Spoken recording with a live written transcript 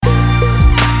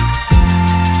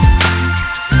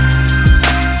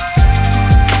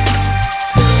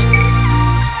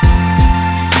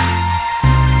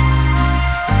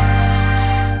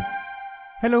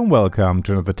Hello and welcome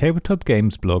to another Tabletop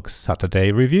Games Blog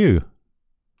Saturday review.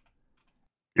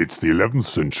 It's the 11th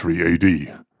century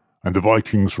AD, and the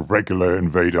Vikings regularly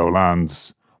invade our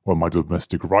lands, while my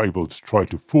domestic rivals try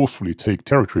to forcefully take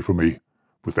territory from me,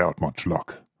 without much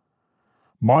luck.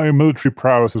 My military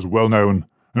prowess is well known,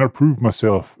 and I proved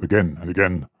myself again and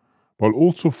again, while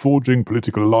also forging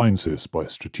political alliances by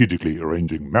strategically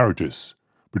arranging marriages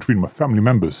between my family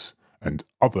members and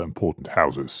other important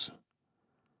houses.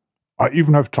 I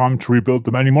even have time to rebuild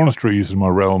the many monasteries in my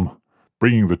realm,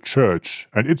 bringing the church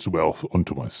and its wealth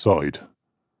onto my side.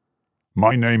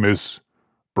 My name is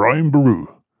Brian Boru,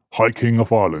 High King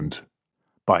of Ireland.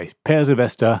 By Per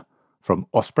Sylvester from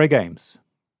Osprey Games.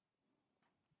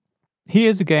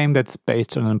 Here's a game that's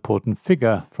based on an important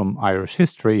figure from Irish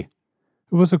history,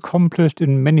 who was accomplished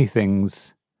in many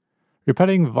things,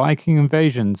 repelling Viking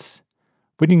invasions,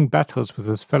 winning battles with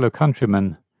his fellow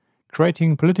countrymen,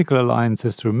 creating political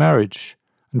alliances through marriage,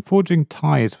 and forging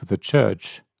ties with the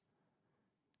church.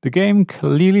 The game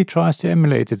clearly tries to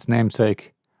emulate its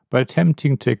namesake by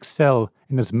attempting to excel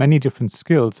in as many different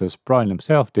skills as Brian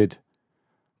himself did,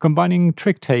 combining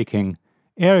trick-taking,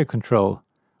 area control,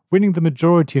 winning the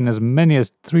majority in as many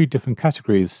as 3 different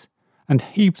categories, and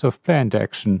heaps of player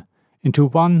interaction into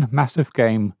one massive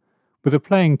game with a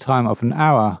playing time of an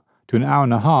hour to an hour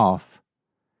and a half.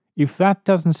 If that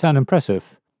doesn't sound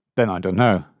impressive, then I don't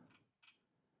know.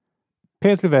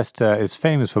 Per Sylvester is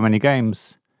famous for many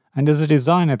games, and is a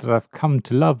designer that I've come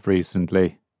to love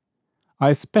recently.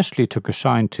 I especially took a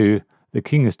shine to The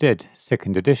King is Dead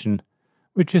 2nd edition,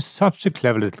 which is such a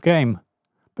clever little game,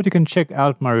 but you can check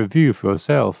out my review for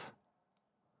yourself.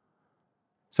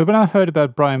 So when I heard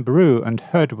about Brian Boru and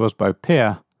heard it was by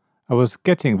Per, I was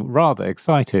getting rather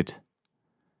excited.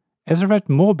 As I read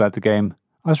more about the game,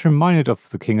 I was reminded of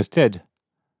The King is Dead.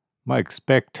 My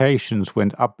expectations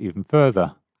went up even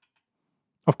further.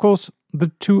 Of course,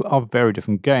 the two are very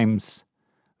different games.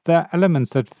 There are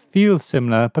elements that feel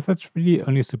similar, but that's really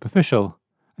only superficial,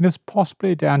 and it's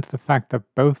possibly down to the fact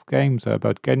that both games are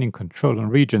about gaining control on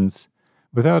regions,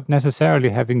 without necessarily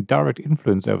having direct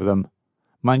influence over them.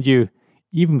 Mind you,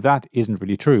 even that isn't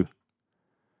really true.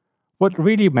 What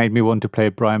really made me want to play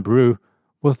Brian Boru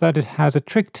was that it has a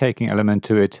trick-taking element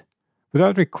to it,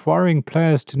 without requiring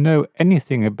players to know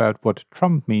anything about what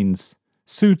trump means,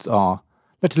 suits are,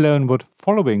 let alone what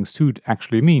following suit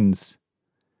actually means.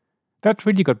 That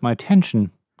really got my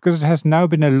attention, because it has now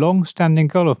been a long-standing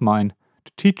goal of mine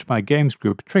to teach my games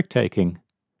group trick-taking.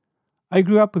 I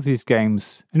grew up with these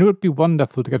games, and it would be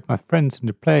wonderful to get my friends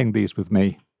into playing these with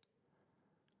me.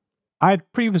 I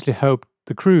had previously hoped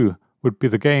The Crew would be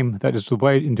the game that is the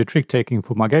way into trick-taking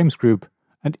for my games group,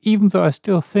 and even though I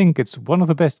still think it's one of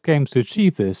the best games to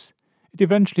achieve this, it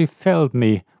eventually failed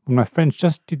me when my friends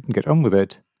just didn't get on with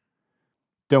it.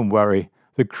 Don't worry,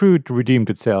 The Crew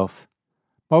redeemed itself.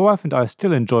 My wife and I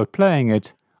still enjoy playing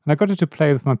it, and I got it to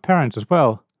play with my parents as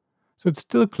well, so it's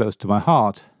still close to my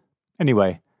heart.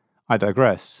 Anyway, I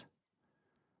digress.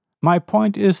 My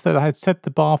point is that I had set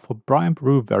the bar for Brian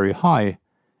Boru very high,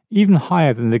 even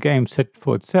higher than the game set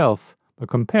for itself, by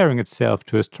comparing itself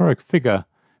to a historic figure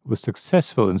who was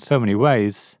successful in so many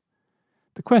ways.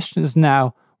 The question is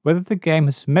now whether the game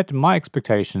has met my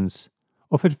expectations,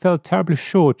 or if it fell terribly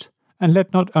short and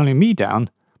let not only me down,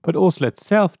 but also let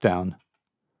itself down.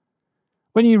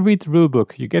 When you read the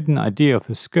rulebook, you get an idea of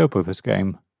the scope of this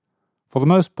game. For the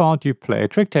most part, you play a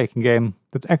trick-taking game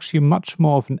that's actually much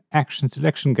more of an action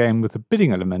selection game with a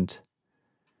bidding element.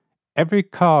 Every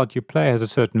card you play has a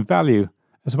certain value,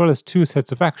 as well as 2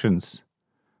 sets of actions.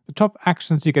 The top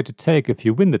actions you get to take if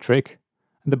you win the trick,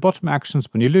 and the bottom actions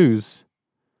when you lose.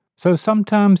 So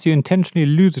sometimes you intentionally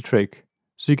lose a trick,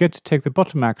 so you get to take the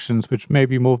bottom actions which may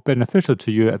be more beneficial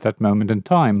to you at that moment in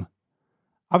time.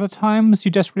 Other times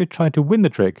you desperately try to win the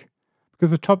trick,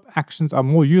 because the top actions are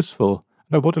more useful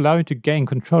and are what allow you to gain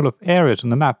control of areas on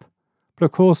the map. But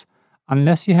of course,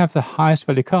 unless you have the highest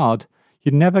value card,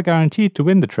 you're never guaranteed to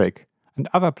win the trick, and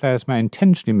other players may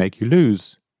intentionally make you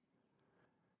lose.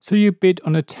 So you bid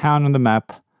on a town on the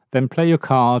map, then play your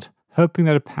card, hoping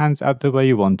that it pans out the way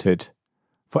you want it.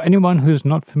 For anyone who is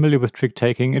not familiar with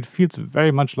trick-taking, it feels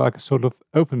very much like a sort of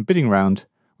open bidding round,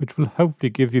 which will hopefully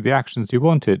give you the actions you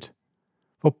wanted.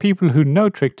 For people who know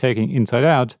trick-taking inside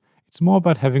out, it's more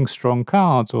about having strong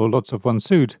cards or lots of one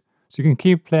suit, so you can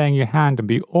keep playing your hand and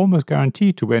be almost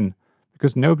guaranteed to win,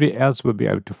 because nobody else will be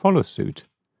able to follow suit.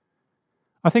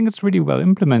 I think it's really well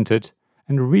implemented,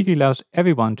 and really allows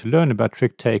everyone to learn about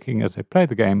trick-taking as they play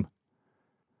the game.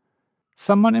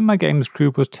 Someone in my games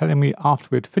group was telling me after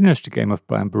we had finished a game of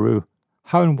Brian Boru,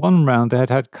 how in one round they had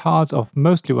had cards of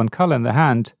mostly one colour in their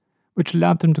hand, which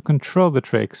allowed them to control the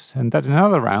tricks, and that in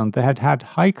another round they had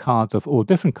high cards of all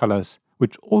different colours,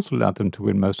 which also allowed them to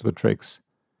win most of the tricks.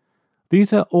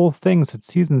 These are all things that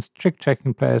seasoned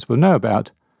trick-taking players will know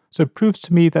about, so it proves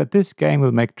to me that this game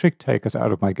will make trick-takers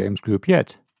out of my games group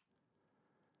yet.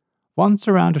 Once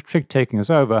a round of trick-taking is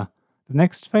over, the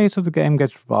next phase of the game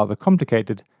gets rather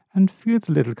complicated and feels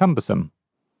a little cumbersome.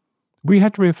 We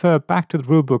had to refer back to the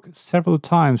rulebook several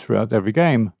times throughout every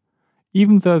game,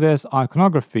 even though there's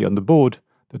iconography on the board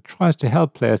that tries to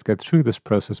help players get through this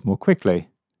process more quickly.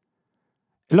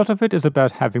 A lot of it is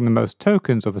about having the most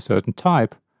tokens of a certain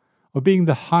type, or being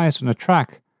the highest on a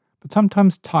track, but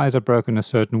sometimes ties are broken a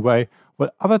certain way,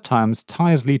 while other times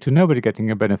ties lead to nobody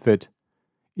getting a benefit.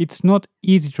 It's not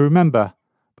easy to remember,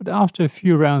 but after a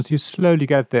few rounds you slowly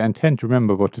get there and tend to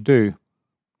remember what to do.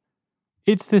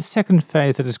 It's this second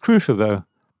phase that is crucial though,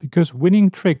 because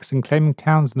winning tricks and claiming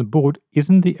towns on the board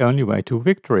isn't the only way to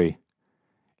victory.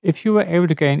 If you are able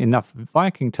to gain enough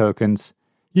Viking tokens,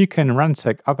 you can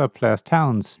ransack other players'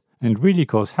 towns and really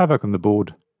cause havoc on the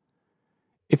board.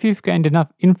 If you've gained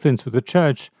enough influence with the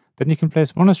church, then you can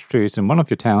place monasteries in one of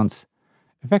your towns,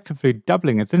 effectively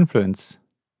doubling its influence.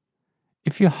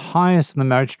 If you're highest on the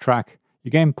marriage track,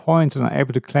 you gain points and are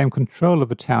able to claim control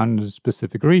of a town in a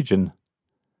specific region.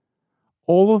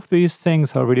 All of these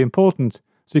things are really important,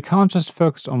 so you can't just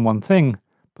focus on one thing,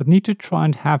 but need to try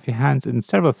and have your hands in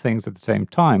several things at the same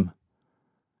time.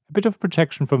 A bit of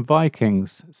protection from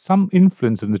Vikings, some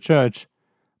influence in the church,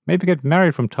 maybe get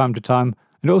married from time to time,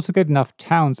 and also get enough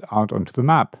towns out onto the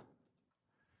map.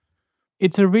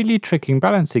 It's a really tricky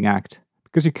balancing act,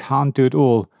 because you can't do it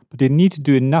all, but you need to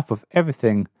do enough of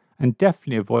everything, and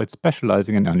definitely avoid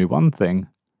specializing in only one thing.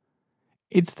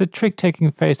 It's the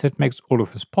trick-taking phase that makes all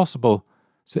of this possible,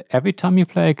 so every time you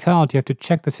play a card you have to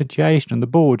check the situation on the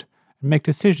board and make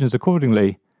decisions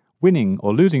accordingly, winning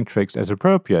or losing tricks as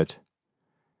appropriate.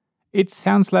 It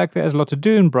sounds like there's a lot to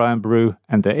do in Brian Boru,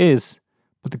 and there is,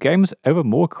 but the game is over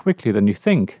more quickly than you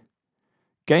think.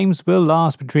 Games will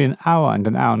last between an hour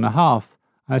and a half,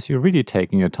 as you're really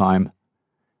taking your time.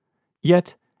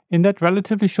 Yet, in that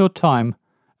relatively short time,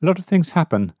 a lot of things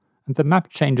happen, and the map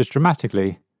changes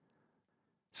dramatically.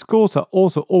 Scores are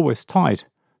also always tight,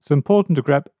 so important to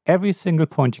grab every single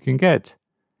point you can get.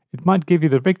 It might give you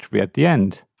the victory at the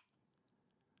end.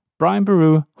 Brian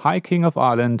Boru, High King of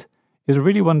Ireland, is a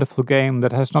really wonderful game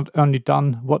that has not only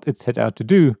done what it set out to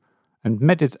do and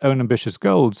met its own ambitious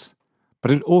goals,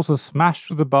 but it also smashed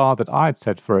through the bar that I had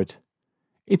set for it.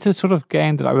 It's a sort of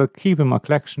game that I will keep in my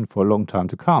collection for a long time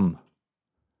to come.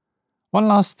 One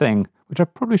last thing, which I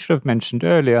probably should have mentioned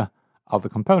earlier, are the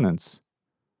components.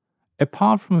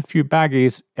 Apart from a few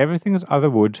baggies, everything is either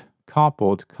wood,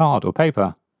 cardboard, card or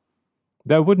paper.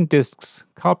 There are wooden discs,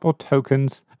 cardboard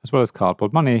tokens, as well as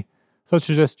cardboard money, so I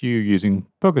suggest you using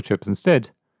poker chips instead,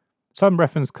 some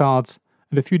reference cards,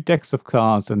 and a few decks of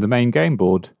cards and the main game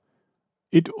board.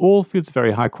 It all feels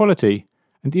very high quality,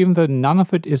 and even though none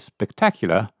of it is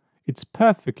spectacular, it's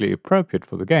perfectly appropriate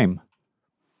for the game.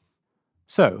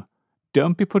 So,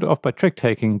 don't be put off by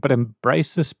trick-taking, but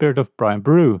embrace the spirit of Brian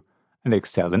Boru and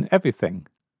excel in everything.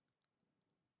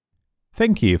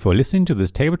 Thank you for listening to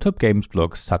this Tabletop Games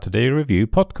Blog Saturday Review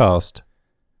podcast.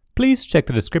 Please check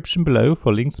the description below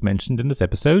for links mentioned in this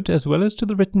episode, as well as to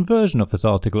the written version of this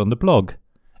article on the blog.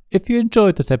 If you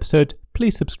enjoyed this episode,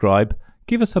 please subscribe,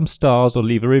 give us some stars or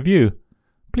leave a review.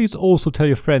 Please also tell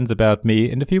your friends about me,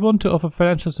 and if you want to offer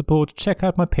financial support, check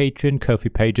out my Patreon and Ko-fi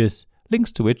pages,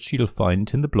 links to which you'll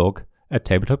find in the blog at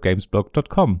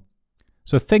tabletopgamesblog.com.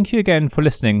 So thank you again for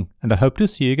listening, and I hope to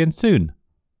see you again soon.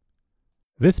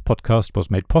 This podcast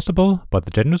was made possible by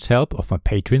the generous help of my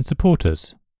Patreon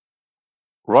supporters.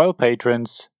 Royal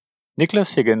Patrons,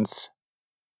 Nicholas Higgins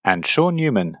and Sean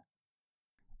Newman.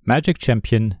 Magic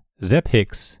Champion Zeb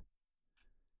Hicks.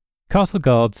 Castle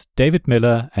Guards David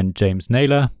Miller and James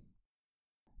Naylor.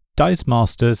 Dice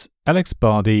Masters Alex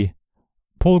Bardi,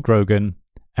 Paul Grogan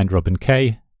and Robin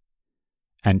Kay.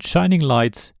 And Shining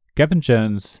Lights Gavin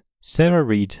Jones, Sarah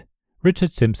Reed,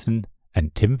 Richard Simpson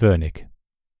and Tim Vernick.